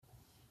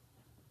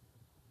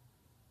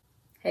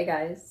Hey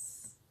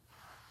guys.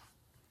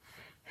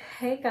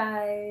 Hey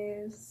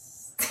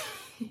guys.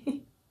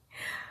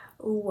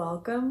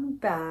 Welcome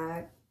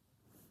back.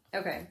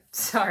 Okay,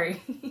 sorry.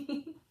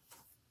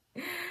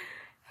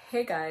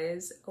 Hey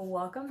guys,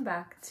 welcome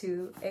back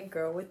to A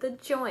Girl with a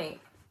Joint.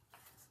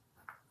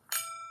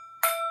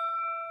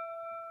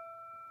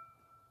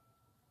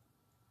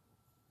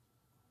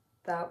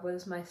 That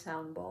was my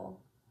sound bowl.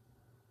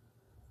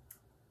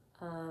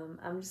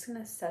 I'm just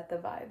gonna set the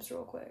vibes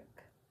real quick.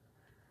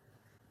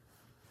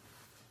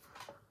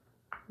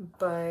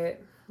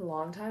 But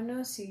long time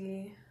no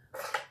see.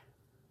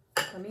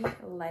 Let me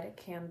light a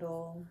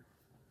candle.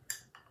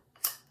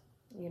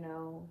 You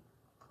know.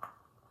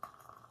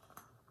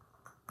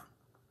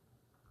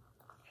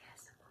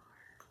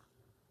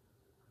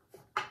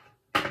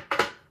 ASMR.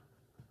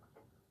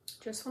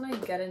 Just when I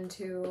get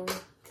into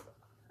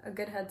a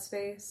good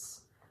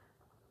headspace.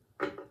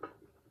 Let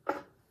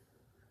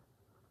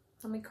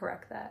me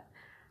correct that.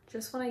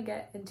 Just when I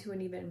get into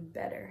an even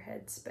better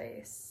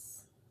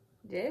headspace.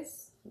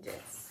 Yes.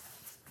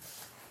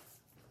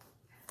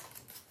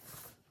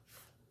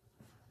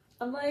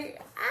 I'm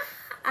like,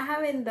 I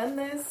haven't done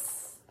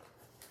this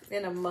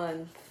in a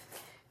month.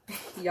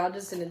 Y'all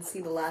just didn't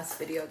see the last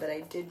video that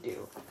I did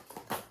do.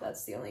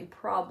 That's the only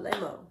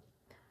problemo.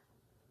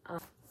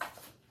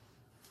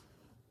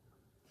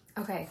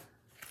 Okay.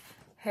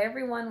 Hey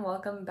everyone,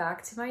 welcome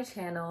back to my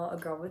channel, A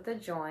Girl with a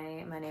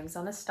Joint. My name is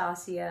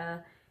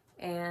Anastasia,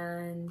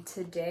 and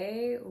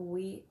today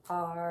we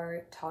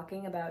are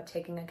talking about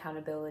taking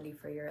accountability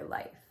for your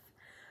life.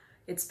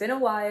 It's been a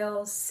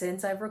while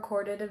since I've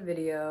recorded a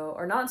video,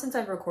 or not since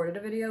I've recorded a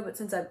video, but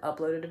since I've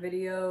uploaded a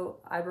video.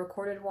 I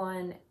recorded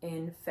one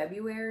in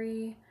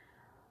February,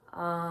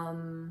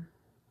 and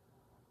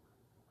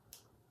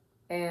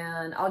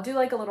I'll do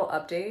like a little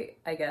update,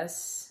 I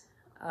guess,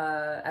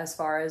 as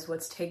far as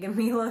what's taken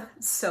me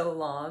so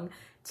long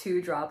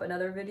to drop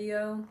another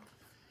video.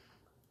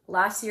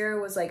 Last year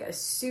was like a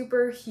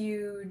super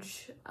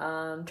huge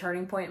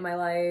turning point in my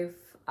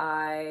life.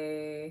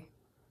 I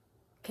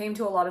came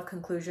to a lot of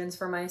conclusions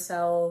for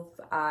myself.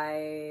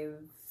 I've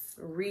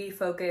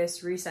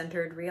refocused,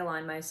 recentered,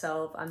 realigned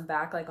myself. I'm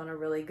back like on a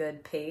really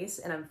good pace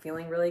and I'm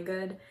feeling really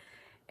good.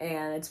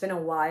 And it's been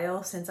a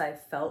while since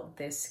I've felt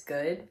this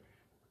good.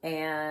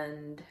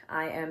 And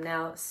I am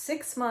now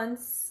 6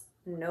 months,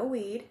 no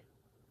weed.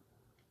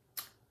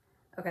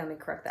 Okay, let me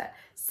correct that.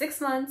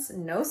 6 months,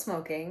 no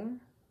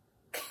smoking,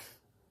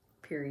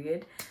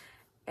 period.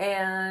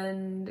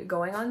 And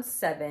going on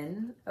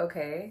 7,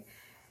 okay.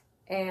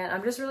 And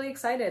I'm just really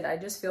excited. I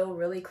just feel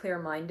really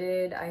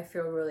clear-minded. I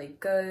feel really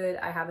good.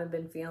 I haven't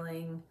been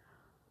feeling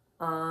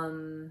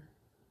out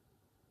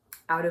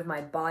of my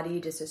body,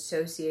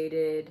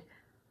 disassociated.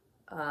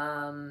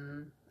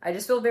 I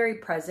just feel very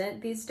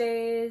present these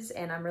days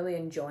and I'm really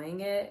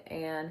enjoying it.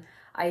 And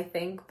I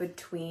think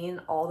between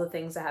all the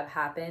things that have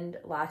happened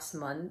last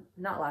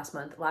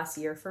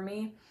year for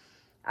me,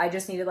 I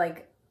just needed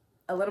like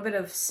a little bit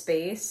of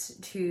space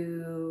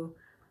to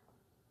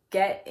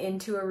get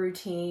into a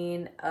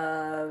routine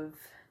of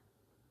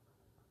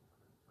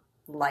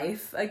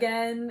life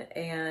again.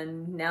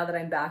 And now that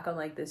I'm back on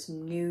like this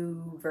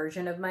new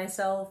version of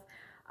myself,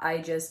 I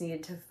just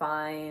needed to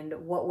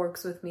find what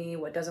works with me,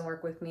 what doesn't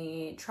work with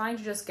me, trying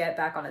to just get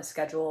back on a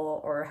schedule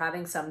or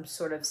having some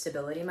sort of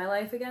stability in my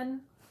life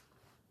again.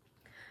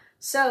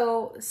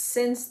 So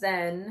since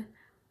then,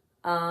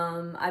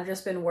 I've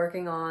just been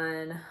working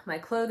on my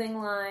clothing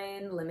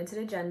line, Limited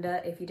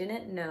Agenda, if you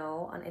didn't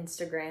know, on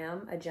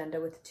Instagram, Agenda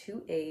with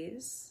 2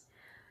 A's.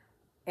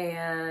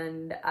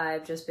 And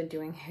I've just been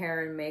doing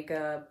hair and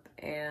makeup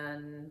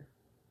and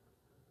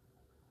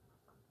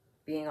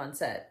being on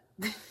set,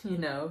 you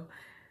know,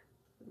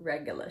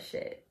 regular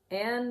shit.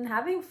 And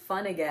having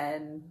fun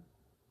again.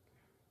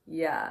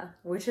 Yeah,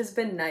 which has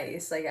been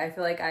nice. Like, I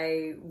feel like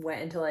I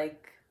went into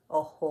like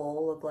a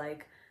hole of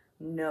like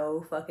no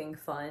fucking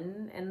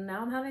fun, and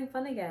now I'm having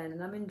fun again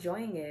and I'm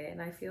enjoying it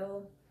and I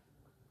feel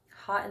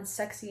hot and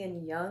sexy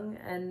and young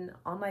and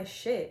on my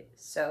shit.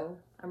 So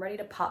I'm ready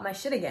to pop my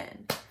shit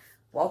again.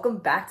 Welcome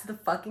back to the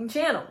fucking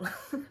channel.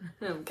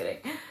 I'm kidding.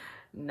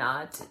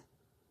 Not.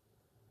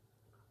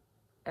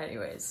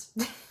 Anyways.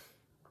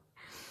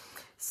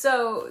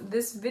 So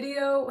this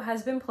video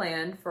has been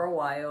planned for a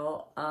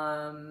while,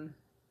 and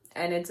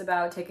it's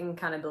about taking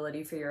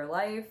accountability for your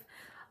life.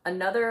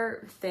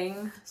 Another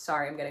thing,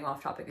 sorry, I'm getting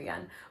off topic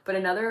again, but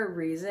another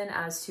reason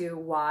as to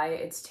why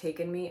it's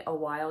taken me a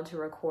while to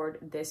record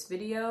this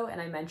video, and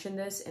I mentioned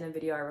this in a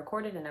video I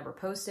recorded and never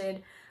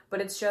posted,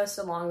 but it's just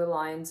along the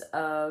lines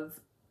of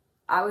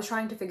I was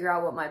trying to figure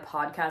out what my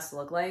podcasts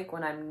look like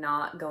when I'm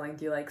not going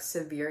through like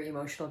severe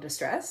emotional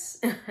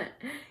distress.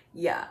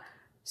 Yeah.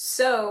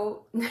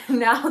 So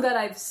now that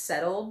I've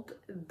settled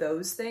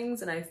those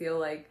things and I feel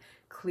like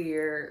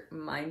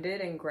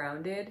clear-minded and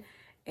grounded,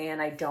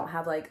 and I don't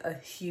have like a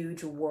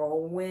huge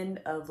whirlwind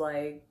of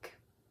like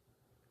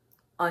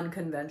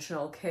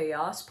unconventional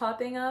chaos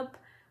popping up,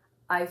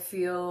 I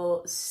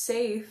feel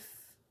safe,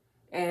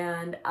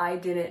 and I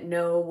didn't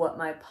know what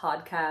my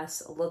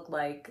podcasts look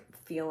like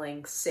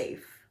feeling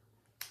safe.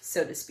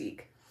 so to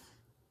speak.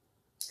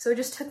 So it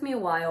just took me a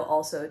while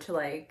also to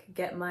like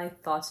get my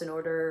thoughts in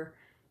order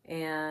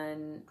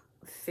and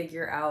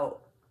figure out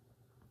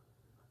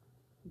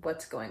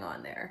what's going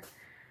on there.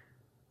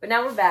 But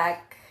now we're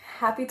back.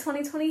 Happy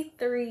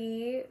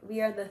 2023.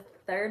 We are the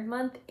 3rd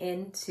month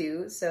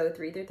into, so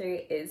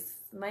 333 is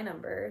my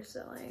number.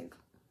 So like,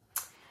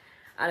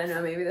 I don't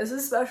know, maybe this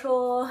is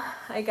special,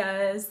 I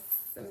guess.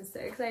 I'm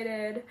so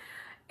excited.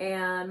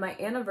 And my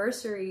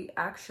anniversary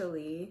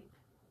actually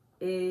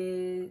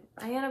my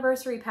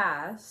anniversary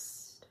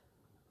passed,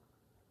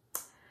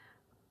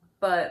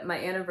 but my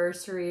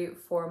anniversary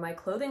for my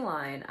clothing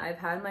line, I've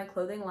had my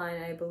clothing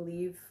line, I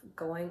believe,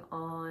 going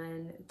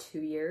on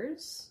 2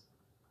 years,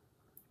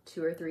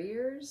 2 or 3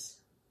 years,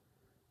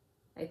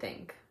 I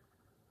think.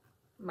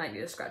 Might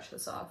need to scratch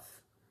this off.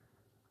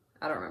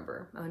 I don't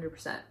remember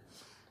 100%.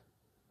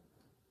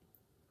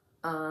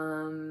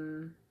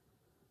 And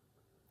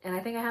I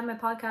think I had my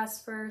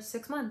podcast for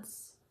 6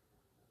 months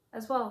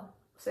as well.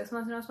 6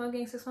 months no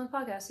smoking, 6 month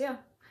podcast. Yeah,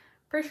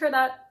 pretty sure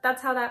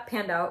that's how that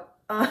panned out.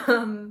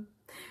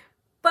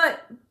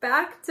 But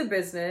back to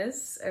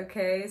business.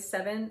 Okay,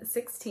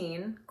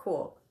 7/16.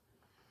 Cool.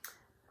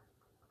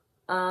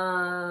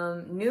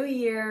 New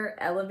year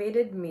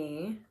elevated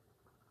me.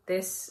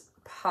 This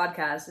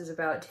podcast is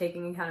about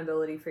taking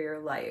accountability for your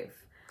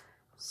life.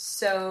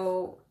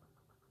 So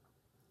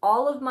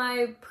all of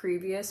my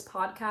previous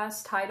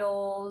podcast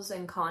titles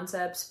and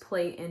concepts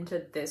play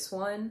into this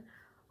one.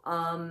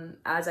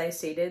 As I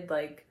stated,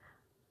 like,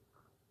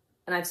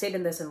 and I've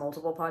stated this in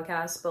multiple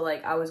podcasts, but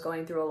like I was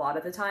going through a lot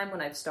at the time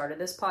when I've started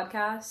this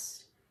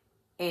podcast,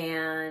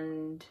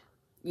 and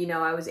you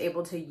know, I was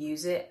able to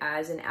use it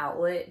as an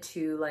outlet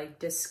to like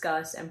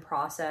discuss and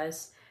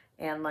process,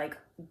 and like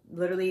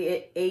literally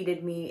it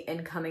aided me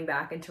in coming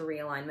back into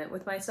realignment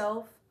with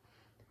myself.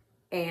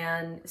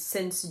 And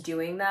since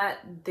doing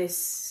that,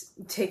 this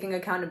taking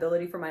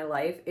accountability for my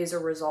life is a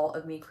result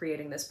of me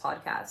creating this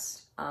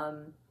podcast.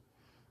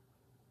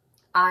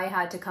 I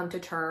had to come to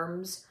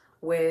terms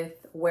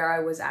with where I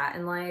was at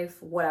in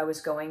life, what I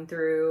was going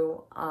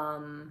through,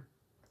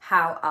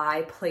 how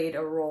I played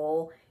a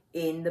role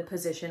in the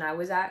position I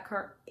was at,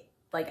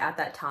 like at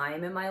that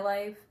time in my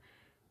life,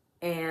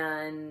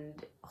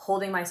 and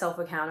holding myself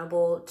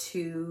accountable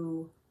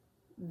to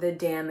the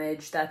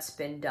damage that's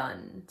been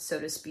done, so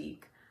to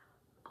speak.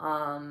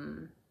 I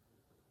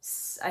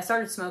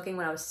started smoking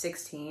when I was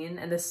 16,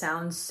 and this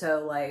sounds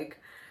so like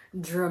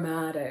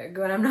dramatic,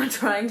 but I'm not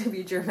trying to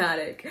be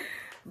dramatic,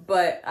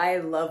 but I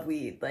love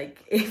weed.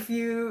 Like, if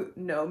you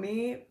know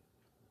me,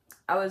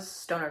 I was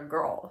stoner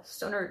girl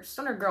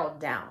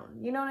down,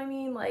 you know what I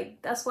mean?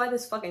 Like, that's why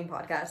this fucking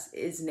podcast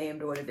is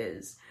named what it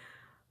is.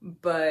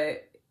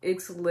 But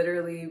it's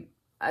literally,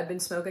 I've been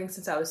smoking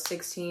since I was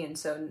 16,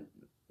 so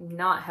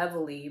not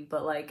heavily,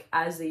 but like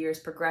as the years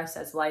progressed,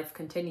 as life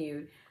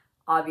continued,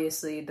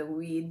 obviously the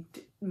weed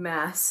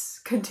mass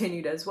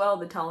continued as well,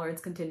 the tolerance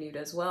continued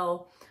as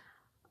well.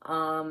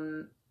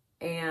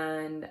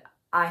 And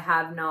I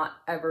have not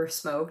ever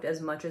smoked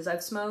as much as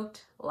I've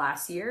smoked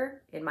last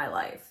year in my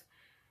life.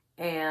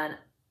 And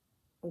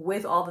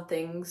with all the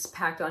things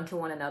packed onto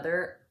one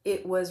another,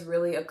 it was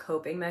really a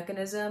coping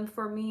mechanism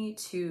for me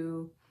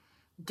to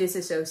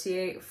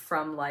disassociate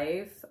from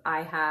life.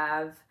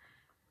 I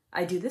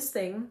do this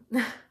thing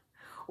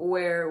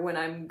where when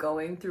I'm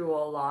going through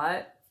a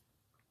lot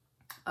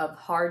of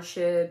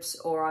hardships,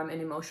 or I'm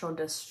in emotional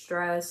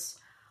distress,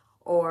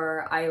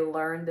 or I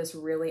learned this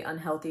really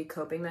unhealthy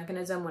coping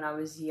mechanism when I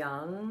was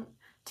young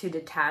to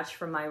detach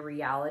from my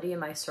reality and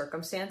my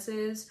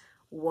circumstances,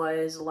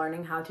 was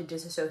learning how to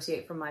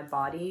disassociate from my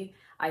body.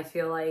 I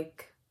feel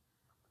like,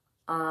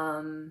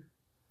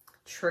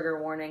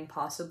 trigger warning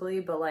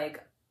possibly, but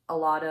like a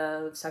lot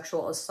of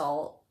sexual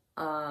assault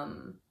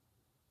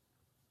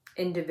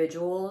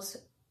individuals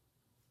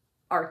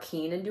are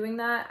keen in doing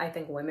that. I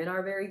think women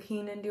are very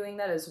keen in doing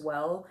that as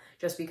well,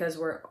 just because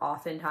we're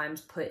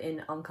oftentimes put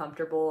in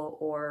uncomfortable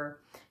or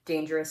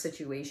dangerous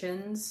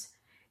situations.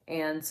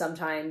 And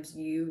sometimes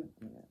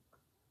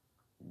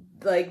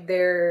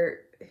there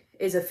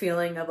is a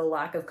feeling of a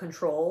lack of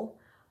control,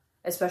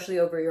 especially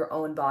over your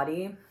own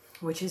body,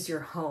 which is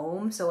your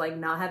home. So like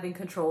not having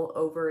control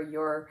over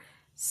your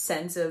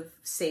sense of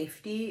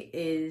safety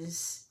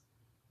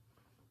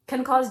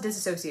can cause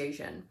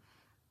disassociation.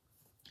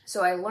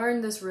 So I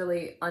learned this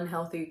really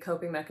unhealthy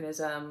coping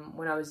mechanism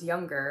when I was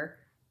younger,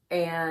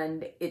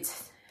 and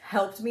it's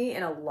helped me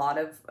in a lot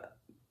of,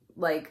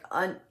 like,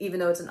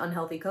 even though it's an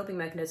unhealthy coping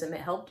mechanism,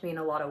 it helped me in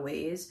a lot of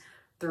ways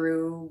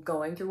through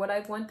going through what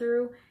I've went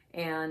through,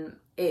 and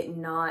it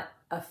not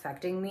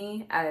affecting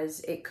me as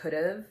it could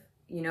have,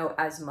 you know,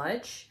 as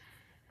much.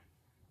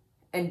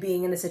 And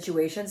being in the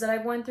situations that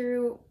I've went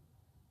through,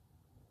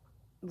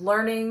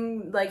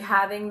 learning, like,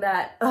 having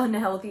that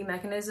unhealthy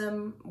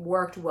mechanism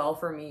worked well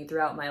for me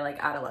throughout my,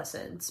 like,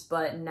 adolescence.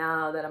 But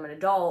now that I'm an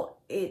adult,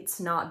 it's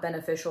not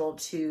beneficial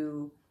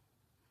to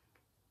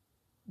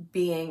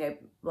being a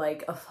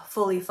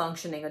fully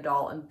functioning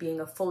adult and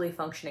being a fully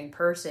functioning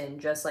person,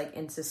 just like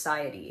in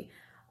society.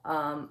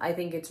 I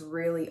think it's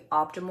really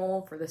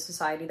optimal for the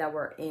society that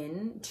we're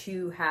in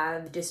to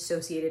have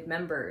dissociated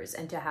members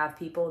and to have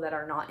people that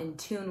are not in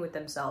tune with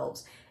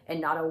themselves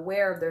and not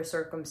aware of their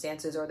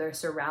circumstances or their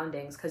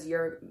surroundings, because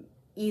you're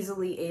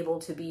easily able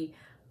to be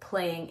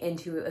playing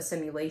into a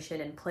simulation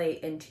and play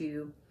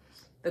into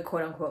the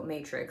quote unquote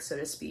matrix, so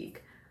to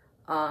speak.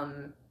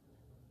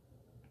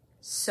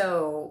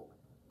 So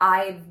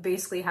I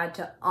basically had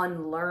to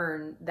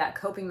unlearn that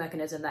coping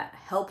mechanism that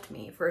helped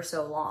me for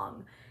so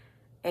long.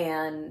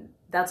 And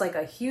that's like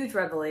a huge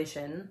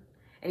revelation.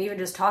 And even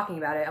just talking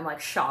about it, I'm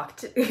like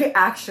shocked,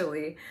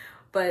 actually.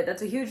 But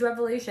that's a huge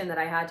revelation that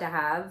I had to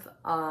have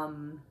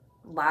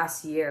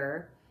last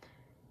year,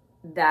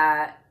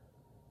 that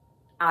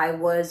I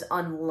was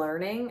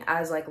unlearning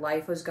as like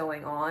life was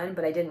going on,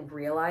 but I didn't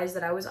realize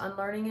that I was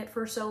unlearning it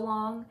for so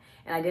long.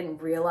 And I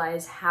didn't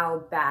realize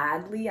how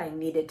badly I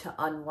needed to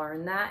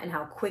unlearn that and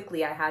how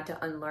quickly I had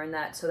to unlearn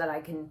that so that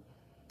I can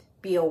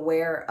be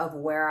aware of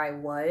where I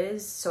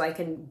was, so I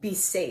can be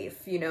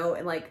safe, you know,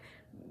 and like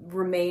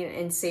remain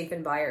in safe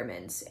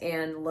environments.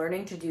 And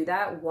learning to do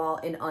that while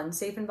in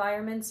unsafe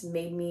environments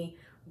made me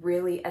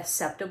really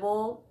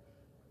acceptable.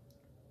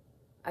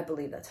 I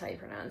believe that's how you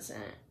pronounce it.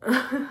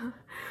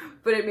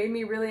 But it made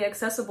me really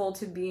accessible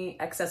to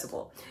being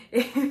accessible.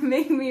 It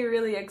made me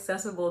really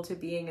accessible to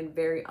being in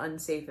very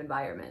unsafe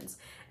environments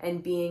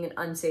and being in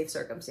unsafe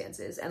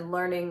circumstances and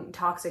learning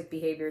toxic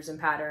behaviors and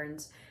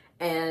patterns,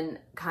 and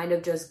kind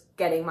of just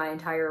getting my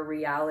entire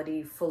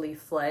reality fully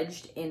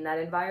fledged in that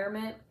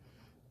environment,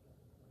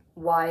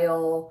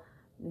 while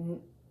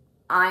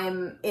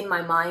I'm in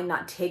my mind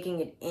not taking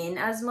it in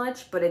as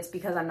much, but it's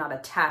because I'm not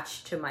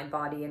attached to my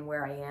body and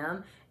where I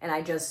am. And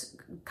I just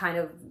kind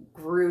of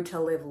grew to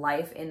live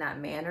life in that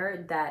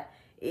manner, that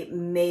it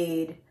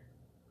made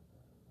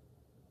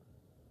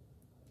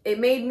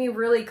me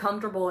really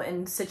comfortable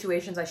in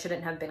situations I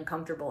shouldn't have been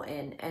comfortable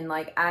in. And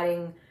like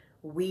adding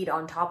weed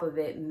on top of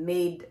it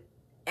made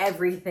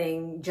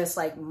everything just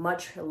like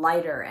much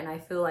lighter. And I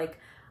feel like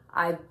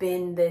I've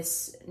been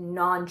this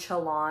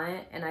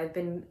nonchalant, and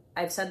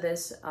I've said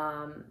this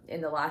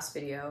in the last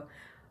video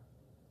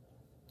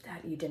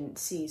that you didn't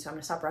see, so I'm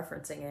gonna stop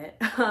referencing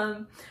it.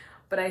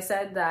 But I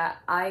said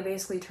that I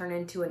basically turn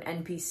into an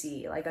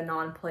NPC, like a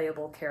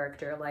non-playable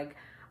character. Like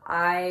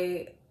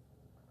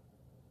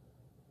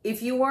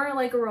if you weren't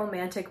like a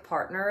romantic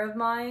partner of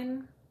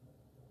mine,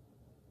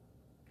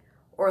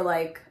 or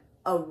like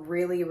a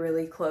really,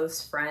 really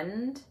close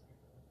friend,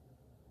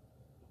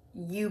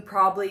 you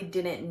probably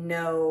didn't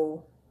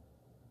know,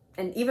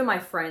 and even my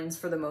friends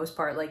for the most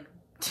part, like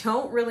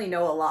don't really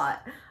know a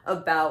lot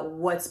about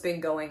what's been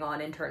going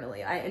on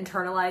internally. I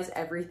internalize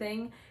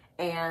everything,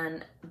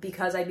 and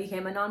because I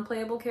became a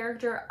non-playable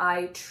character,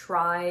 I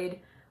tried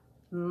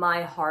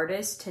my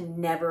hardest to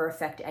never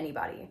affect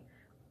anybody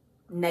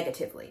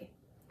negatively.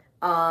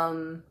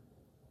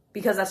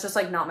 Because that's just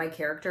like not my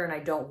character, and I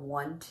don't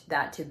want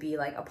that to be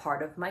like a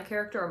part of my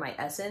character or my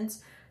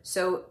essence.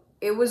 So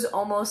it was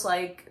almost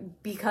like,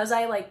 because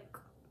I like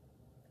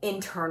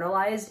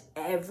internalized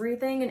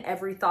everything and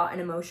every thought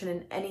and emotion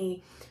and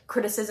any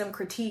criticism,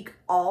 critique,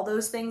 all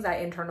those things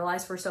I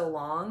internalized for so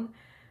long,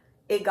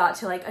 it got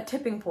to like a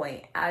tipping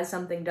point, as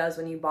something does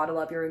when you bottle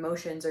up your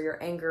emotions or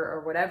your anger or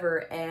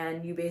whatever,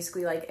 and you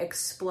basically like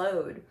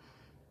explode.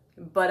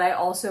 But I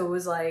also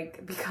was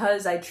like,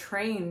 because I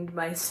trained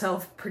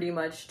myself pretty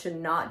much to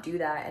not do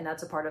that, and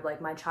that's a part of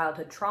like my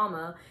childhood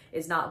trauma,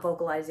 is not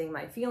vocalizing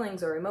my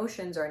feelings or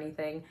emotions or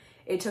anything.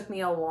 It took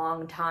me a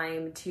long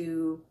time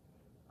to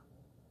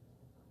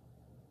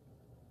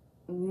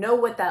know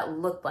what that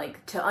looked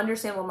like, to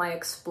understand what my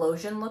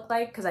explosion looked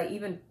like, because I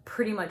even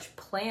pretty much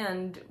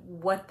planned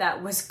what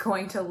that was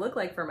going to look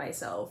like for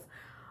myself.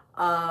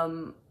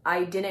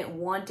 I didn't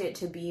want it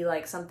to be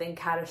like something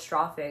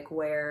catastrophic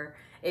where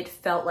it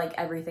felt like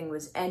everything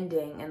was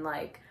ending and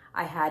like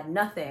I had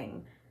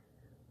nothing.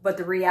 But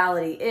the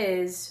reality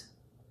is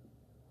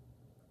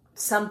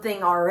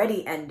something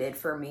already ended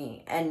for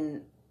me,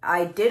 and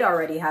I did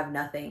already have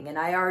nothing, and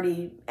I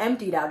already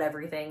emptied out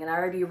everything, and I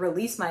already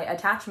released my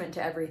attachment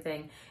to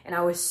everything. And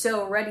I was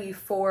so ready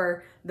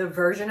for the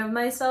version of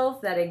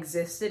myself that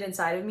existed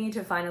inside of me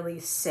to finally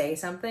say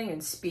something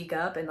and speak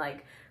up and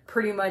like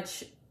pretty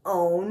much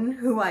own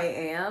who I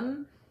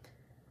am,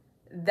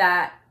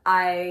 that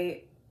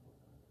I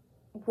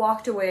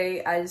walked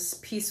away as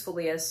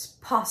peacefully as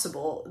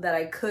possible that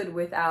I could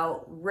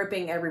without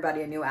ripping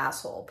everybody a new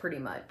asshole, pretty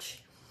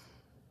much.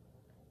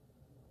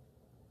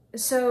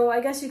 So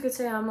I guess you could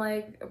say I'm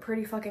like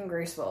pretty fucking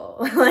graceful.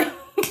 Like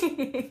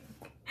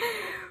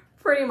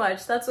pretty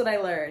much that's what I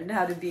learned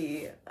how to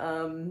be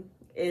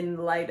in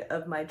light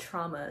of my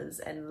traumas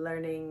and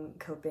learned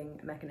coping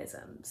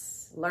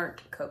mechanisms.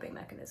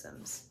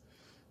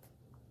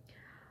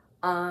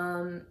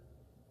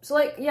 So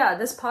like, yeah,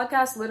 this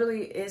podcast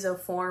literally is a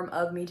form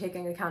of me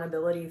taking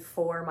accountability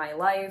for my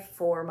life,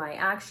 for my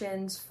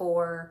actions,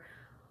 for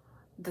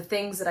the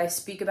things that I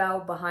speak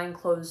about behind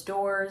closed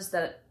doors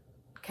that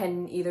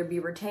can either be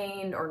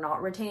retained or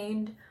not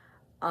retained.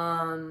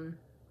 My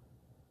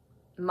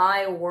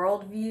my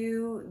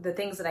worldview, the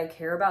things that I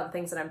care about, the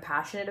things that I'm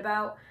passionate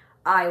about,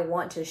 I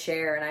want to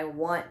share, and I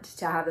want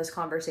to have this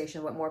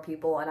conversation with more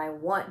people, and I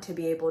want to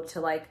be able to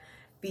like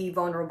be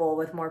vulnerable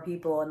with more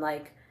people and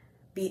like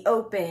be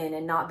open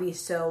and not be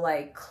so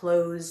like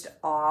closed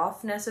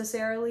off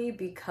necessarily,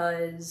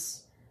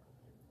 because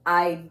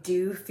I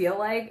do feel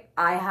like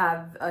I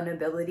have an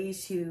ability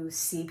to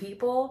see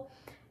people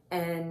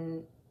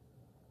and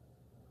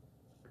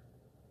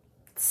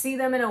see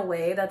them in a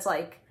way that's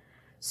like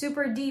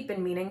super deep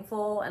and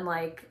meaningful, and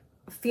like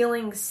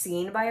feeling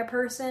seen by a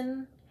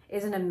person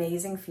is an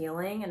amazing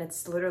feeling, and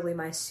it's literally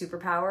my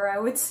superpower, I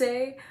would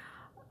say,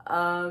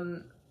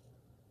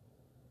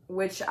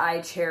 which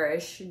I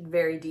cherish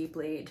very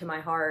deeply to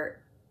my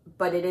heart.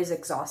 But it is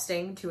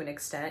exhausting to an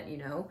extent, you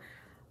know,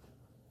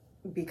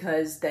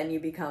 because then you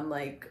become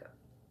like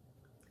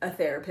a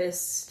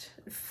therapist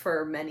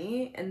for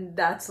many, and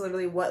that's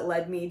literally what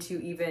led me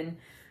to even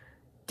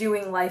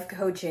doing life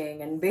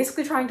coaching and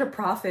basically trying to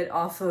profit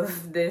off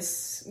of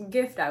this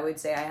gift, I would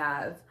say I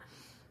have.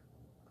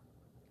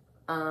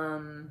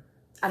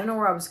 I don't know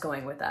where I was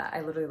going with that.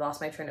 I literally lost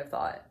my train of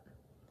thought.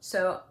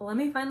 So let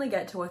me finally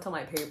get to what's on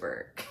my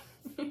paper.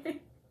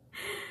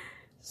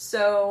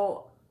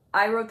 So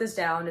I wrote this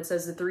down. It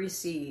says the 3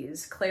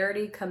 C's: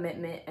 clarity,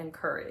 commitment, and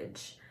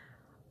courage.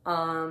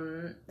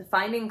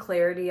 Finding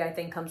clarity, I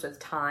think, comes with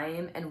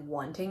time and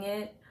wanting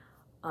it.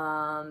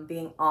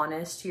 Being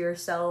honest to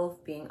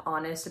yourself, being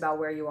honest about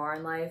where you are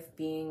in life,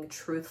 being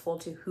truthful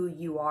to who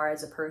you are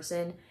as a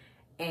person,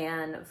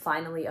 and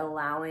finally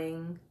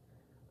allowing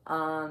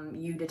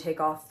you to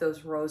take off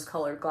those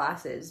rose-colored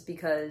glasses,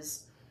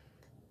 because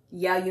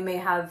yeah, you may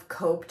have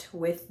coped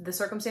with the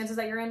circumstances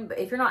that you're in, but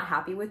if you're not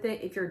happy with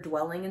it, if you're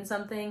dwelling in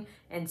something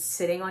and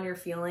sitting on your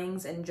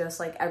feelings and just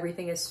like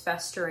everything is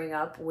festering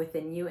up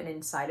within you and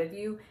inside of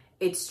you,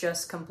 it's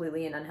just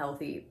completely an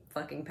unhealthy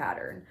fucking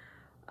pattern.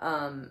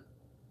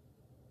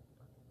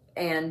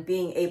 And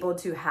being able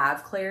to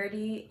have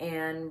clarity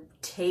and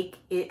take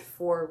it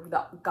for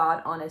the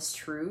God honest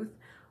truth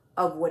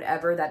of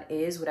whatever that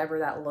is, whatever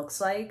that looks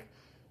like,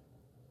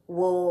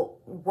 will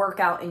work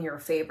out in your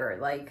favor.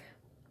 Like,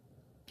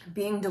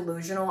 being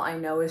delusional, I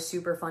know, is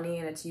super funny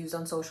and it's used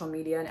on social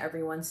media and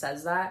everyone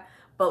says that,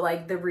 but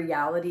like the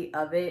reality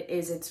of it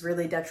is it's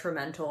really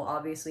detrimental,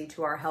 obviously,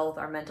 to our health,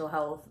 our mental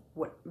health,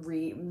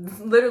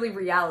 literally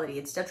reality.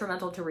 It's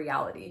detrimental to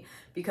reality,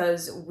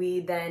 because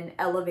we then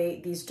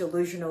elevate these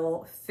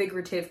delusional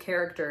figurative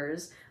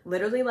characters,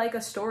 literally like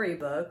a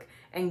storybook,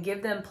 and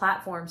give them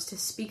platforms to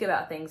speak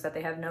about things that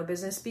they have no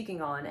business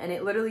speaking on. And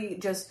it literally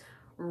just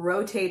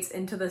rotates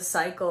into the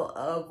cycle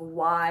of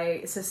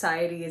why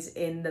society is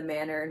in the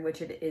manner in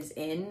which it is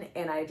in,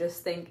 and I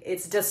just think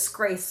it's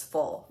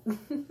disgraceful.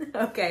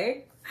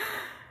 Okay.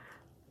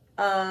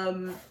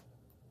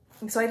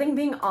 So I think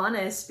being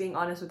honest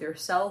with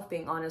yourself,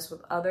 being honest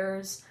with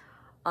others,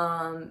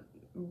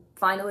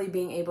 finally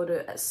being able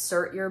to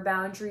assert your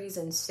boundaries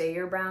and say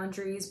your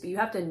boundaries, but you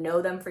have to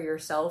know them for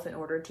yourself in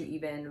order to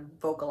even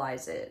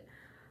vocalize it.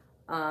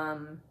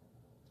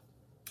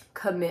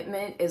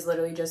 Commitment is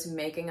literally just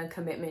making a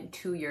commitment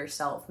to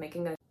yourself,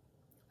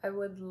 I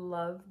would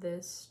love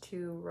this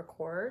to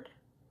record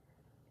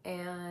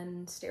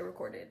and stay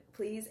recorded,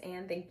 please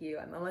and thank you.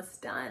 I'm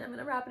almost done. I'm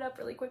gonna wrap it up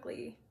really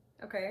quickly.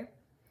 Okay.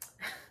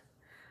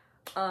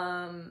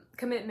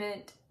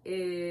 Commitment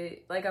is,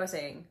 like I was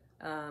saying,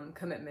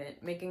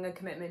 commitment, making a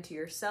commitment to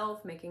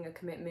yourself, making a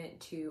commitment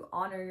to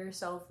honor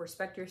yourself,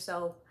 respect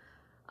yourself,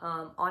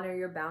 honor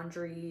your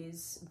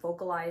boundaries,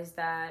 vocalize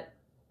that,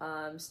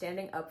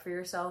 standing up for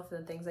yourself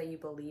and the things that you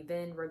believe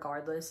in,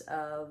 regardless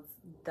of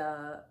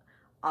the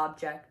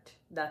object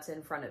that's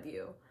in front of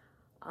you.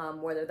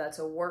 Whether that's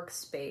a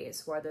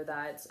workspace, whether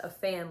that's a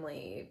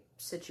family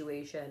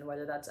situation,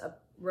 whether that's a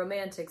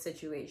romantic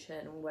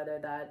situation, whether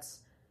that's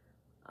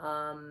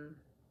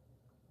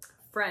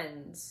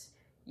friends,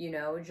 you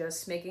know,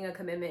 just making a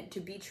commitment to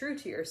be true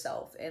to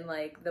yourself in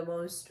like the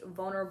most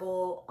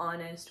vulnerable,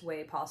 honest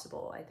way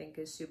possible, I think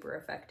is super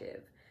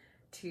effective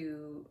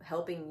to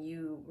helping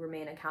you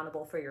remain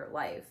accountable for your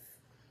life.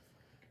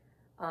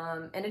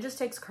 And it just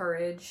takes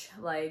courage,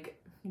 like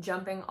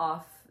jumping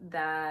off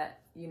that,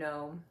 you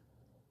know,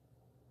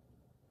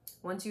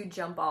 once you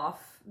jump off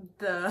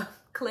the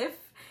cliff,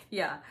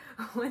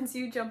 once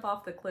you jump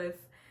off the cliff,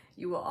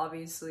 you will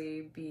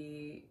obviously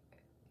be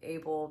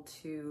able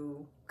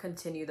to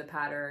continue the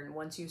pattern.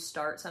 Once you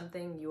start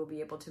something, you will be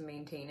able to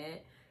maintain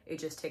it. It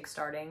just takes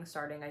starting.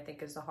 Starting, I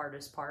think, is the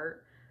hardest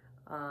part,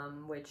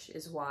 which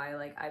is why,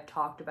 like, I've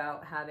talked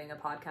about having a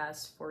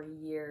podcast for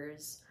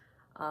years,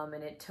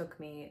 and it took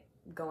me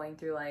going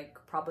through, like,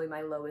 probably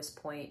my lowest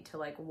point to,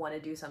 like, want to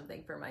do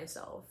something for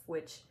myself,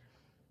 which,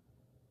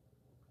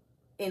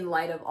 in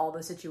light of all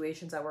the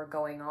situations that were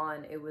going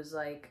on, it was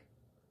like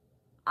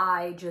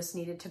I just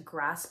needed to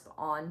grasp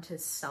onto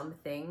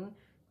something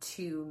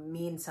to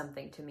mean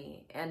something to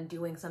me, and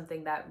doing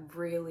something that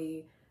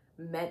really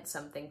meant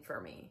something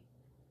for me.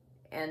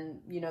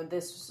 And, you know,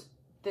 this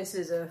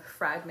is a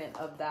fragment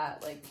of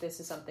that. Like, this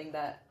is something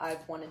that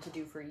I've wanted to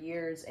do for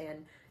years,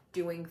 and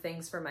doing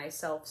things for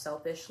myself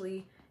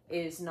selfishly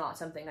is not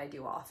something I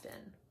do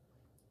often.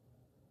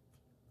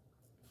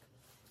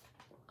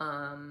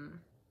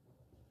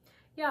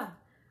 Yeah.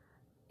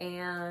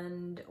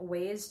 And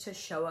ways to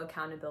show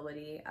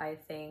accountability, I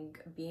think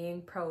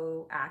being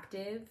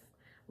proactive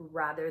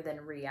rather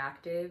than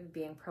reactive,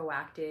 being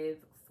proactive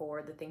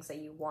for the things that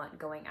you want,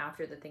 going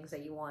after the things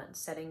that you want,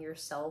 setting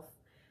yourself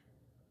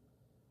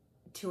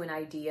to an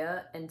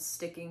idea and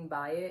sticking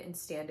by it and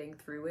standing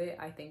through it,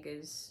 I think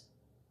is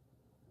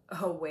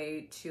a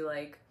way to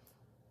like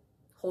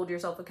hold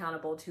yourself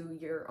accountable to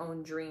your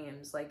own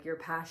dreams, like your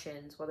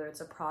passions, whether it's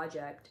a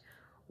project,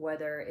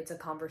 whether it's a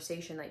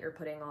conversation that you're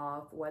putting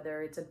off,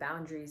 whether it's a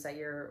boundaries that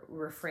you're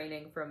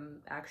refraining from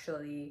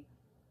actually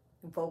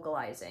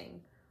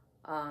vocalizing.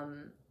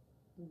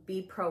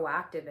 Be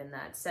proactive in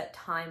that. Set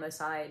time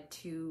aside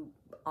to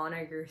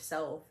honor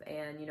yourself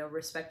and, you know,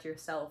 respect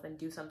yourself and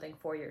do something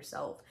for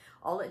yourself.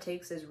 All it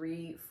takes is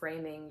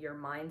reframing your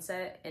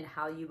mindset and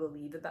how you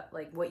believe about,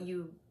 like, what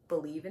you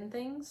believe in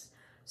things,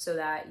 so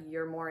that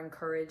you're more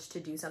encouraged to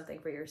do something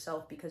for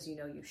yourself because you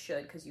know you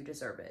should, because you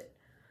deserve it.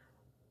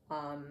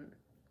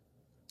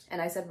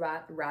 And I said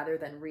rather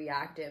than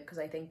reactive because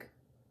I think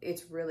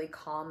it's really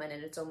common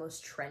and it's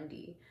almost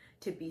trendy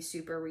to be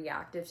super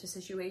reactive to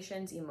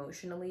situations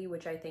emotionally,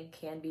 which I think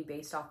can be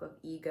based off of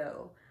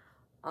ego.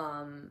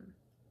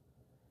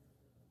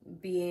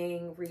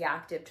 Being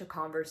reactive to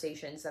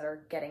conversations that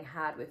are getting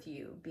had with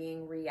you,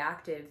 being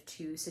reactive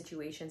to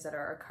situations that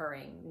are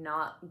occurring,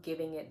 not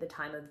giving it the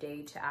time of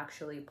day to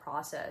actually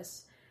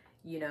process,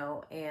 you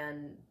know,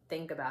 and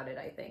think about it,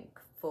 I think,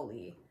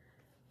 fully,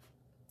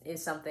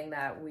 is something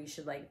that we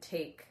should like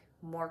take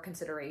more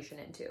consideration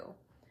into.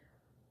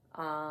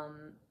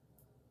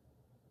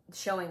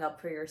 Showing up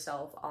for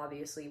yourself,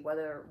 obviously,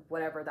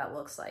 whatever that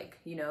looks like,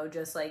 you know,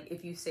 just like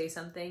if you say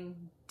something,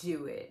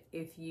 do it.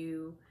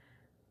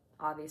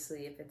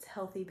 Obviously, if it's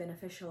healthy,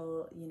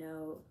 beneficial, you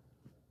know,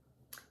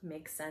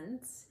 makes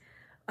sense.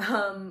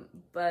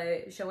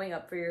 But showing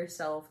up for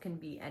yourself can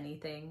be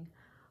anything.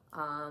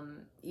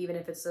 Even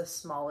if it's the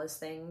smallest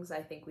things,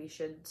 I think we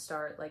should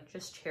start like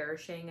just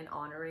cherishing and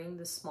honoring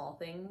the small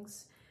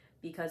things,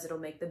 because it'll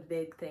make the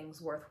big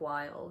things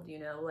worthwhile, you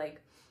know,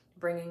 like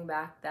bringing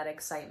back that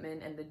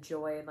excitement and the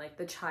joy and like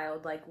the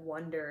childlike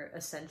wonder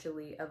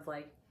essentially of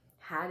like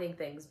having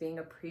things, being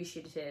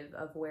appreciative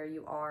of where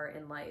you are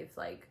in life,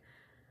 like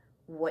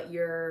what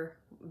your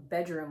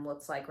bedroom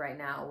looks like right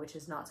now, which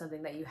is not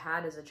something that you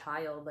had as a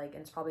child, like,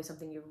 and it's probably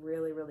something you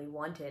really, really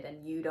wanted,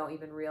 and you don't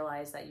even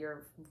realize that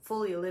you're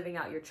fully living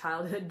out your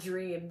childhood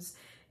dreams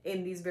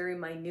in these very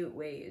minute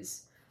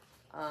ways.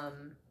 I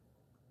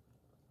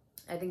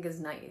think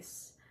is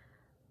nice.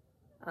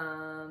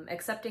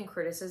 Accepting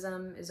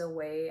criticism is a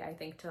way, I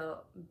think, to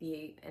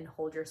be and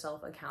hold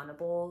yourself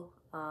accountable.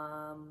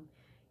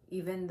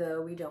 Even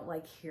though we don't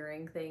like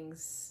hearing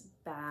things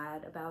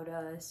bad about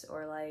us,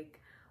 or like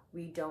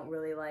we don't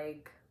really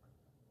like,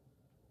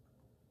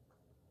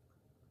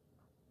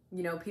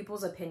 you know,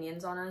 people's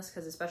opinions on us,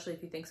 because especially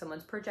if you think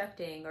someone's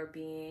projecting or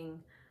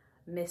being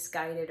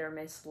misguided or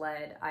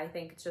misled, I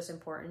think it's just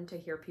important to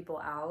hear people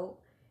out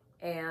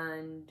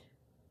and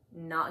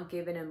not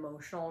give an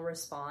emotional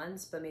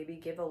response, but maybe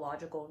give a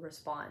logical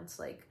response.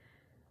 Like,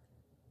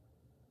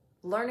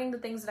 learning the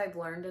things that I've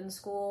learned in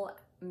school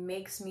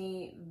makes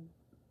me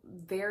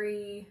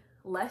very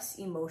less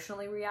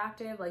emotionally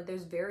reactive. Like,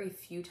 there's very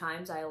few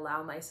times I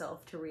allow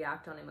myself to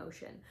react on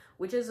emotion,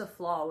 which is a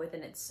flaw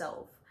within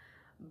itself.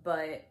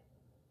 But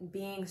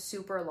being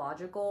super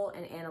logical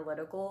and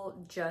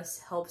analytical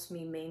just helps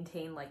me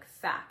maintain like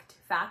fact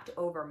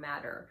over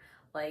matter.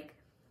 Like,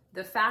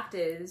 the fact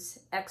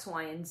is X,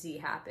 Y, and Z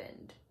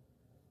happened.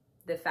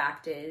 The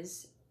fact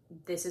is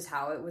this is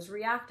how it was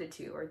reacted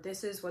to, or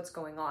this is what's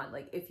going on.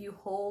 Like, if you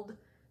hold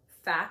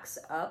facts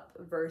up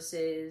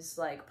versus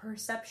like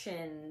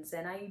perceptions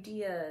and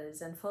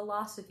ideas and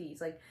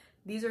philosophies, like,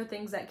 these are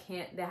things that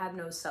they have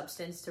no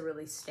substance to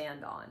really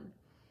stand on.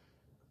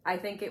 I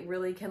think it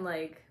really can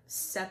like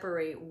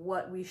separate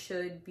what we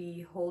should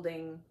be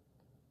holding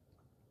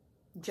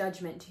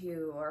judgment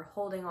to, or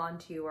holding on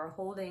to, or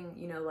holding,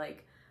 you know,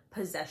 like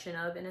possession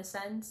of, in a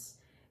sense,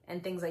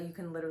 and things that you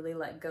can literally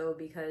let go,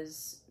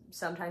 because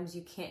sometimes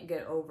you can't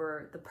get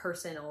over the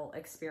personal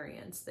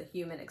experience, the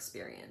human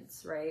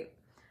experience, right?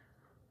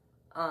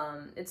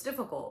 It's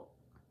difficult.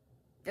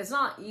 It's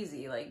not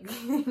easy, like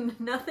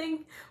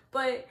nothing,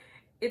 but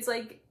it's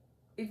like,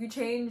 if you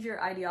change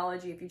your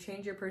ideology, if you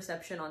change your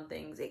perception on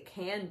things, it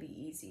can be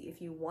easy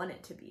if you want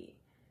it to be.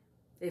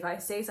 If I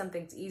say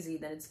something's easy,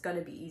 then it's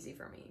gonna be easy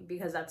for me,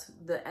 because that's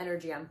the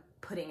energy I'm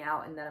putting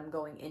out and that I'm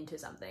going into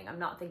something. I'm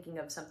not thinking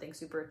of something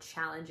super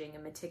challenging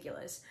and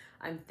meticulous.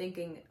 I'm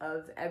thinking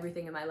of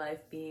everything in my life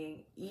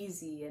being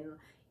easy and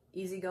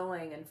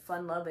easygoing and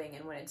fun-loving,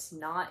 and when it's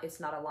not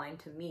aligned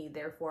to me.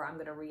 Therefore, I'm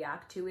gonna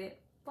react to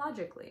it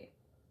logically.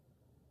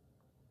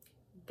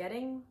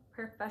 Getting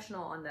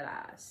professional on that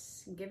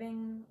ass.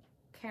 Giving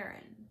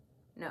Karen.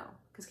 No,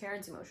 because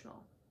Karen's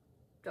emotional.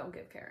 Don't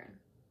give Karen.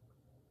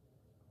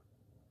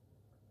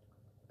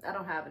 I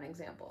don't have an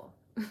example.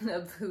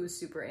 of who's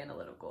super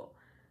analytical.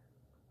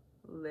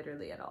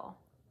 Literally at all.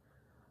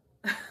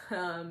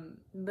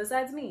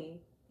 Besides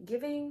me,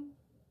 giving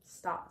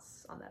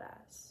stas on that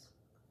ass.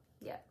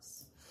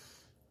 Yes.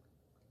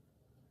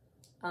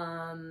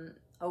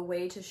 A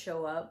way to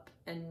show up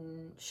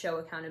and show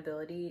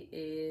accountability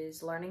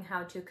is learning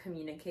how to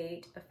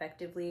communicate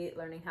effectively,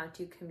 learning how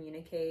to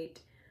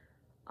communicate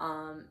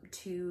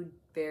to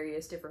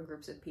various different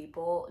groups of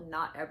people.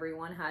 Not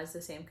everyone has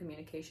the same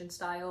communication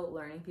style.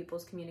 Learning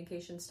people's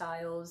communication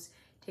styles,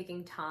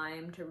 taking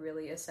time to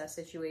really assess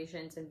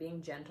situations and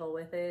being gentle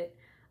with it,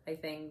 I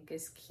think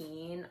is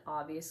keen.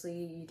 Obviously,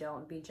 you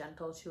don't be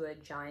gentle to a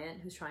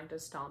giant who's trying to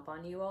stomp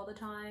on you all the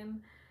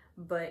time,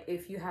 but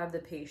if you have the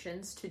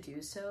patience to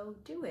do so,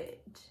 do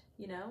it.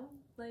 You know,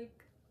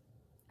 like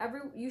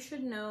you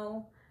should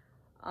know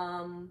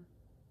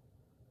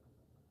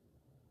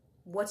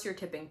what's your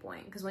tipping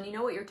point, because when you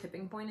know what your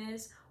tipping point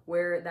is,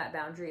 where that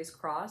boundary is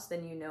crossed,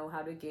 then you know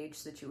how to gauge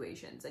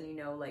situations, and you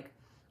know like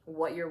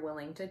what you're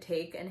willing to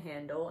take and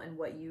handle and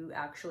what you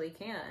actually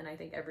can't. And I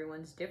think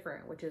everyone's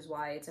different, which is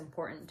why it's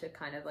important to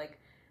kind of like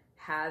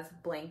have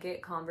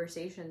blanket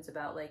conversations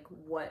about like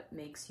what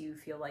makes you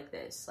feel like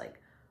this, like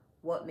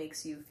what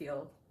makes you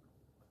feel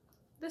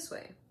this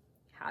way,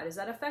 how does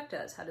that affect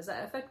us, how does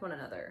that affect one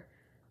another.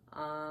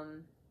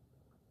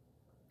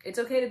 It's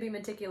okay to be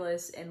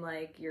meticulous in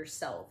like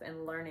yourself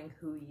and learning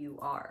who you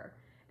are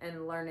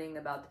and learning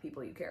about the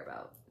people you care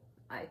about,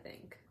 I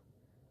think.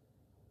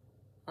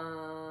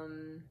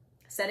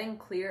 Setting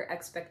clear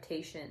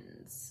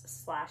expectations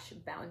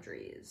 /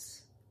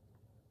 boundaries.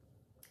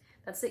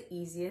 That's the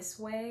easiest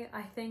way,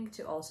 I think,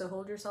 to also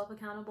hold yourself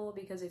accountable,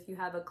 because if you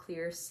have a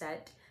clear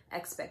set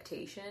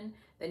expectation,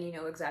 then you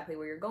know exactly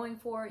where you're going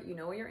for, you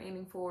know what you're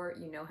aiming for,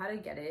 you know how to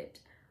get it.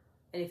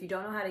 And if you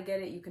don't know how to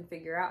get it, you can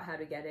figure out how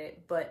to get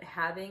it. But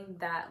having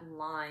that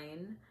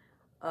line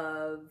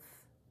of,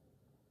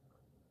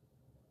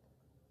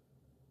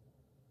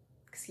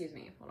 excuse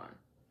me, hold on.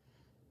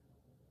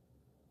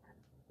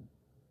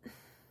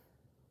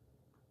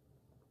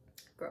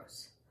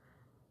 Gross.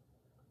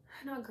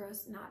 Not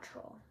gross,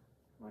 natural.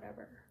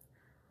 Whatever.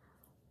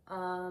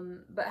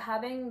 But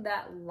having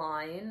that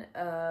line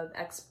of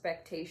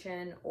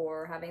expectation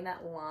or having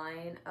that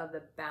line of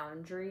the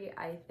boundary,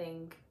 I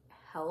think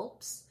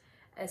helps,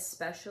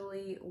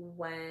 especially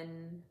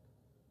when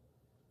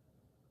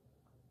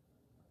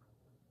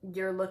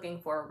you're looking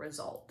for a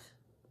result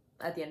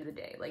at the end of the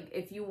day. Like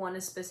if you want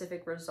a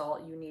specific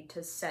result, you need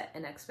to set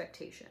an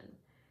expectation.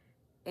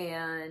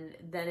 And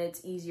then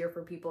it's easier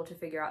for people to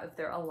figure out if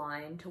they're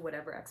aligned to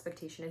whatever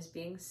expectation is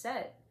being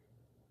set.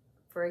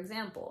 For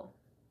example,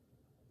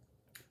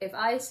 if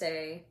I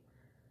say,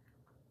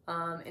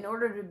 in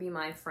order to be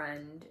my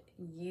friend,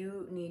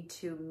 you need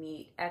to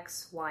meet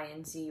X, Y,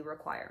 and Z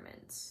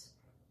requirements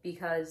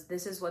because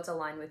this is what's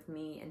aligned with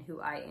me and who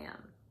I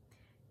am.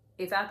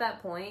 If at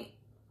that point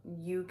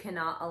you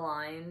cannot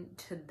align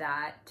to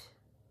that,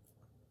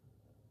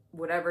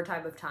 whatever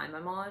type of time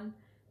I'm on,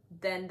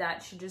 then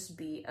that should just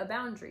be a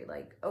boundary.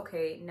 Like,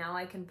 okay, now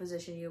I can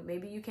position you.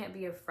 Maybe you can't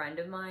be a friend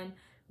of mine.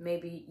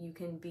 Maybe you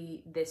can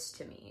be this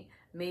to me.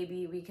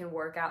 Maybe we can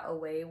work out a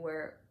way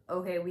where,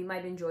 okay, we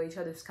might enjoy each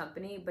other's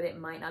company, but it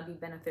might not be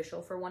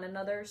beneficial for one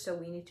another. So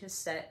we need to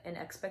set an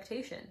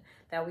expectation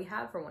that we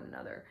have for one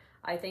another.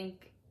 I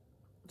think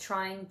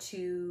trying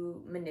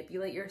to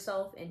manipulate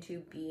yourself into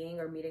being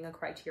or meeting a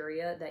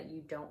criteria that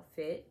you don't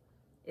fit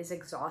is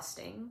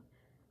exhausting.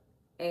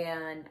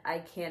 And I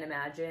can't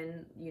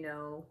imagine,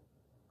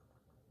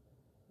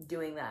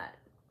 doing that.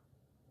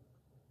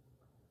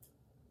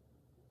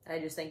 I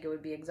just think it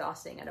would be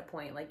exhausting at a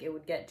point. Like it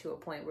would get to a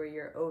point where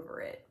you're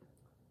over it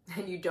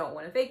and you don't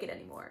want to fake it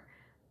anymore.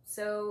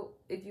 So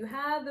if you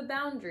have a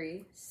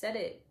boundary, set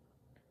it.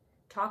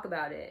 Talk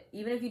about it.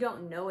 Even if you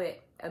don't know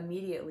it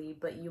immediately,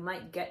 but you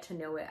might get to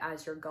know it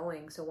as you're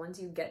going. So once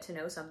you get to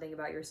know something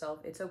about yourself,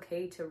 it's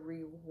okay to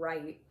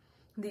rewrite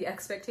the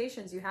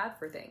expectations you have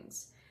for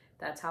things.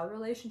 That's how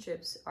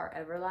relationships are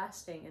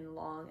everlasting and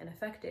long and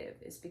effective,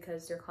 is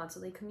because they're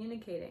constantly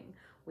communicating.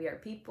 We are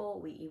people,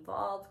 we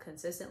evolve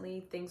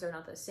consistently, things are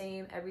not the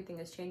same, everything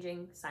is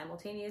changing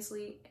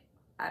simultaneously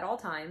at all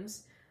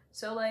times.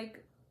 So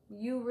like,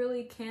 you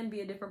really can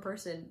be a different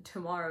person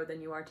tomorrow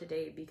than you are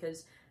today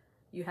because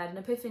you had an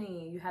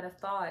epiphany, you had a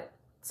thought,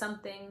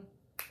 something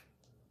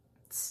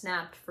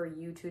snapped for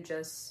you to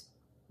just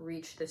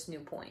reach this new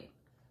point.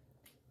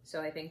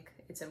 So I think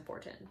it's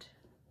important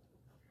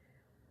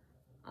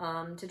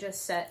to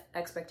just set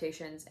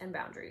expectations and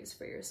boundaries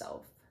for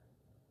yourself.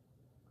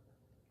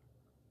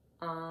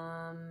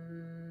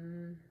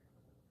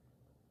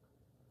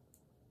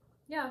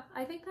 Yeah,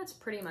 I think that's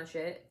pretty much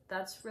it.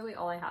 That's really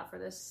all I have for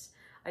this.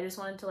 I just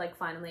wanted to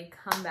finally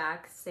come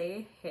back,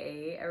 say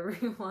hey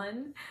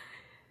everyone,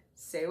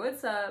 say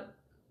what's up,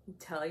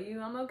 tell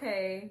you I'm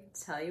okay,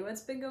 tell you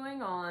what's been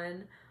going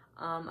on.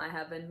 I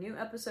have a new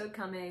episode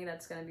coming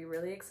that's going to be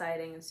really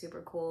exciting and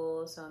super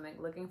cool, so I'm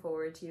looking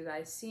forward to you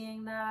guys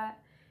seeing that,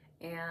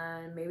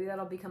 and maybe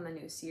that'll become a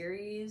new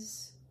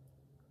series.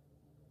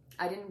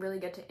 I didn't really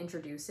get to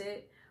introduce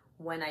it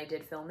when I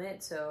did film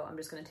it. So I'm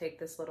just going to take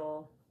this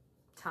little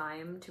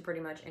time to pretty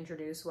much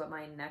introduce what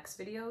my next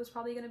video is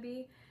probably going to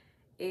be.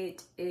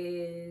 It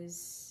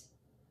is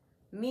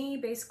me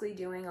basically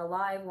doing a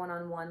live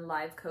one-on-one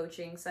live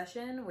coaching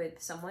session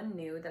with someone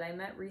new that I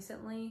met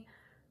recently.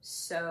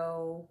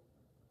 So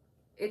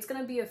it's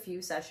going to be a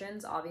few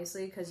sessions,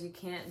 obviously, because you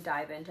can't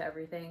dive into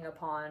everything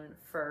upon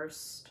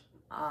first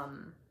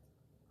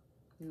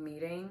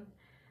meeting,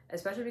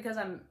 especially because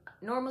I'm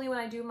normally, when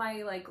I do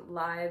my like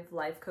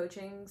live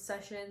coaching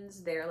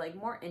sessions, they're like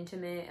more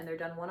intimate and they're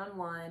done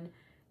one-on-one,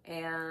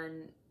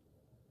 and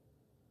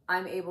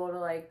I'm able to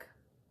like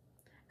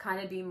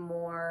kind of be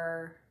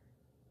more,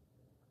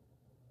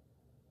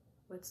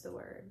 what's the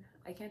word?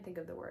 I can't think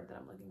of the word that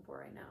I'm looking for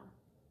right now.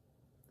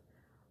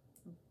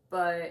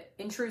 But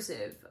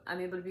intrusive.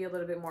 I'm able to be a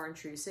little bit more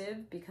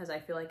intrusive because I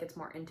feel like it's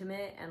more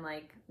intimate, and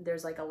like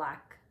there's like a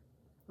lack,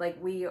 like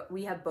we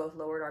have both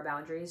lowered our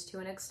boundaries to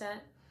an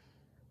extent.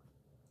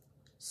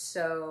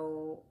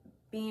 So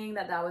being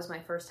that that was my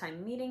first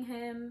time meeting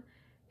him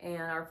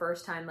and our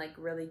first time like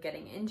really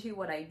getting into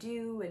what I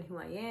do and who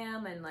I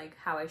am and like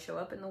how I show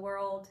up in the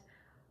world,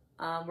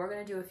 we're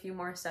gonna do a few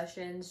more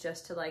sessions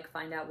just to like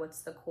find out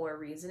what's the core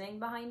reasoning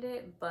behind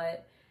it.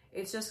 But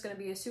it's just going to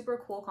be a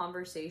super cool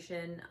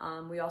conversation.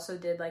 We also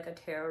did like a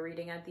tarot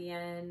reading at the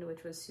end,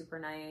 which was super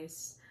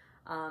nice.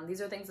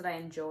 These are things that I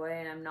enjoy,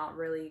 and I'm not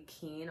really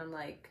keen on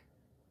like,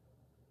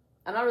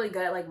 I'm not really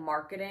good at like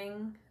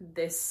marketing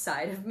this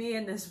side of me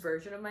and this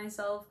version of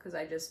myself, because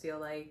I just feel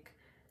like,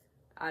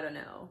 I don't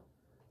know,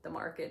 the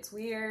market's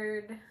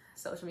weird,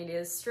 social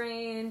media is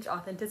strange,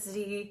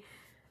 authenticity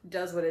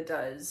does what it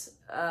does.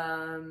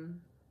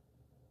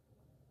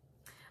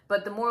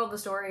 But the moral of the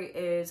story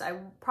is I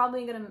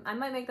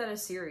might make that a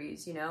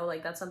series, you know,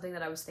 like that's something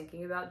that I was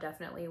thinking about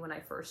definitely when I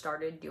first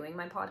started doing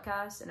my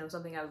podcast, and it was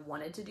something I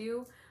wanted to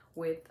do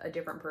with a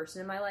different person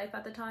in my life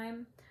at the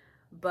time.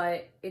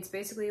 But it's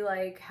basically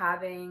like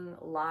having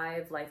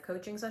live life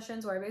coaching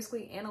sessions where I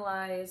basically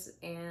analyze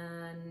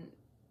and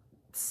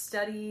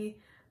study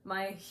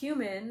my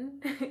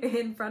human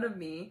in front of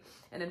me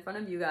and in front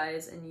of you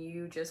guys, and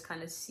you just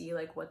kind of see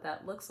like what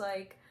that looks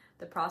like,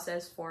 the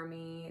process for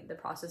me, the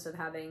process of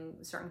having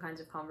certain kinds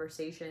of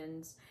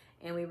conversations.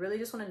 And we really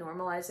just want to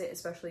normalize it,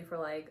 especially for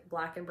like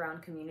Black and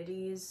brown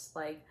communities,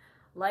 like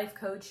life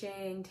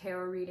coaching,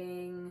 tarot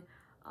reading,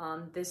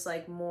 this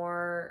like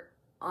more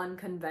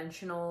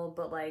unconventional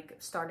but like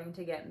starting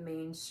to get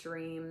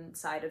mainstream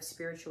side of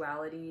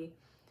spirituality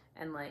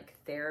and like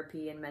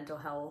therapy and mental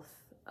health.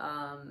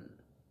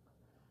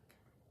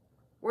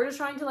 We're just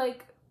trying to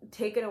like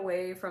take it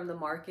away from the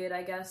market,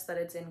 I guess, that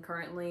it's in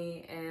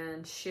currently,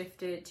 and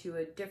shift it to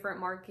a different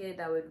market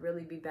that would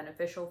really be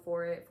beneficial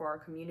for it, for our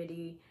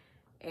community,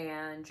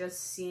 and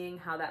just seeing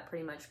how that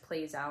pretty much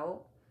plays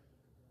out.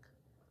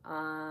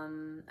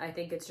 I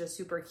think it's just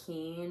super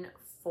keen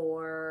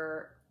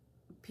for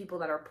people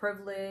that are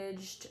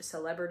privileged,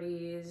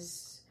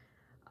 celebrities,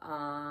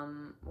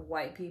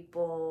 white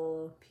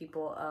people,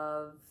 people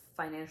of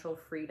financial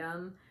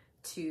freedom,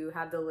 to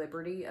have the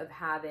liberty of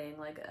having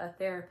like a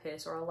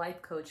therapist or a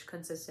life coach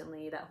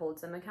consistently that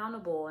holds them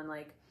accountable and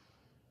like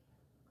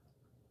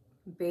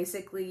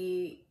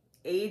basically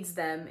aids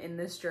them in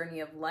this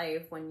journey of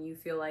life when you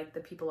feel like the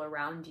people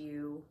around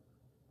you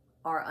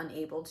are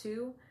unable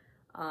to.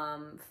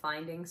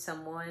 Finding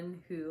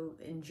someone who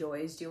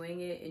enjoys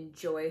doing it,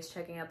 enjoys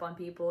checking up on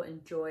people,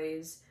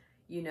 enjoys,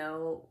 you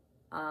know,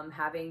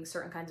 having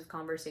certain kinds of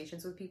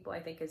conversations with people, I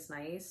think is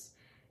nice.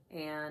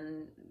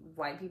 And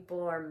white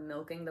people are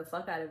milking the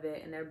fuck out of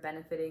it, and they're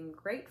benefiting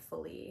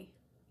gratefully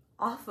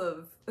off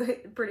of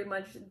pretty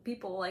much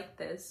people like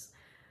this.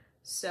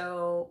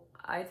 So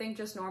I think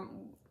just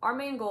our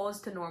main goal is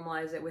to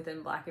normalize it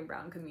within Black and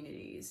brown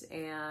communities,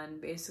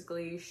 and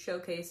basically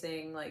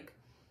showcasing like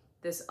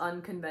this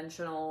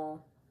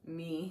unconventional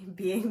me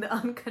being the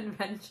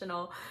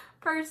unconventional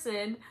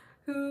person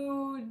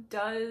who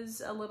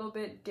does a little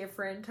bit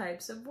different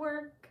types of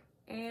work,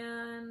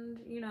 and,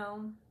 you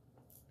know,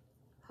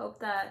 hope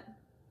that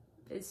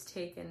is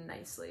taken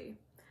nicely.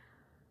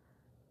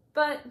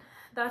 But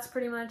that's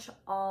pretty much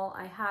all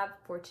I have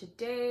for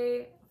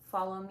today.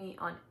 Follow me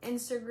on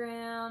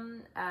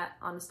Instagram at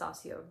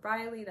Anastasia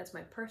Riley. That's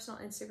my personal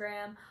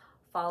Instagram.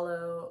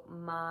 Follow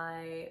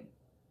my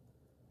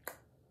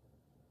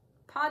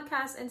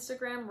podcast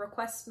Instagram.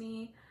 Request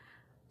me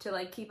to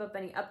like keep up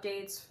any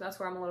updates. That's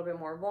where I'm a little bit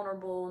more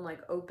vulnerable and like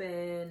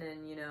open,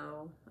 and, you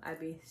know, I'd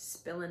be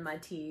spilling my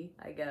tea,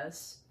 I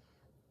guess,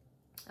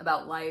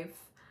 about life.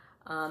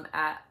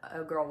 At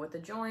A Girl with a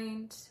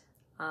Joint.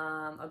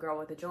 A Girl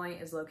with a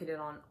Joint is located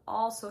on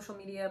all social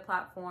media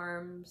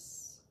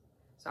platforms.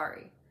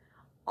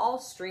 All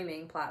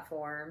streaming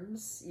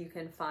platforms you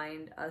can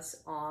find us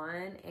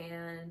on.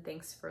 And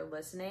thanks for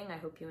listening. I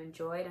hope you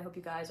enjoyed. I hope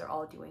you guys are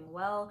all doing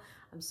well.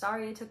 I'm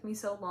sorry it took me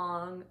so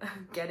long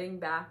getting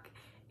back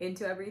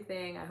into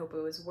everything. I hope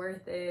it was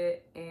worth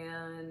it.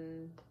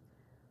 And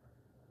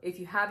if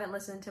you haven't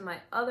listened to my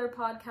other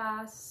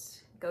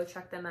podcasts, go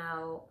check them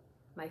out.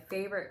 My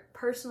favorite,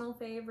 personal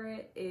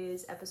favorite,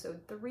 is episode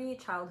 3,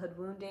 childhood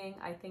wounding.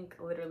 I think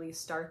literally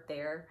start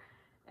there,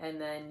 and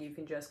then you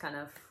can just kind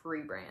of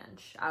free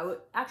branch. I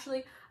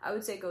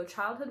would say go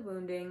childhood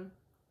wounding,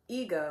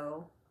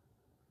 ego,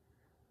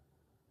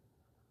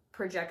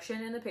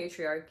 projection in the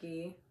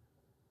patriarchy,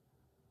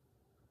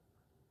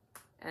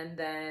 and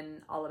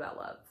then all about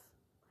love.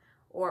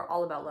 Or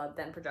all about love,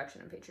 then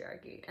projection and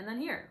patriarchy. And then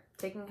here,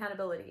 taking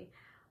accountability.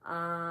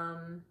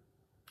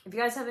 If you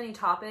guys have any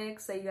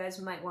topics that you guys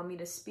might want me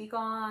to speak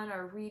on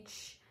or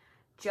reach,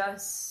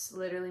 just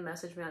literally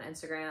message me on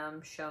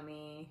Instagram, show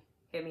me,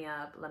 hit me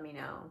up, let me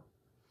know.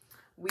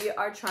 We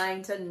are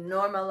trying to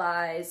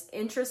normalize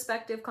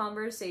introspective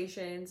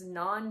conversations,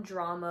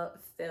 non-drama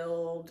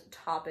filled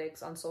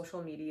topics on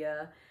social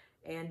media,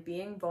 and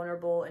being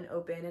vulnerable and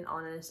open and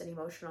honest and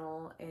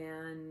emotional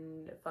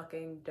and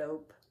fucking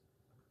dope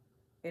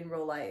in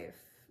real life.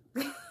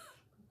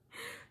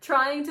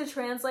 Trying to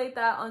translate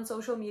that on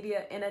social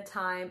media in a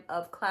time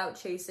of clout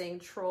chasing,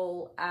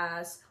 troll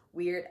ass,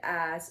 weird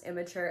ass,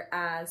 immature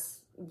ass.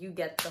 You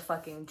get the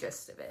fucking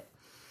gist of it.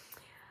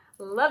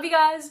 Love you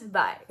guys.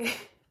 Bye.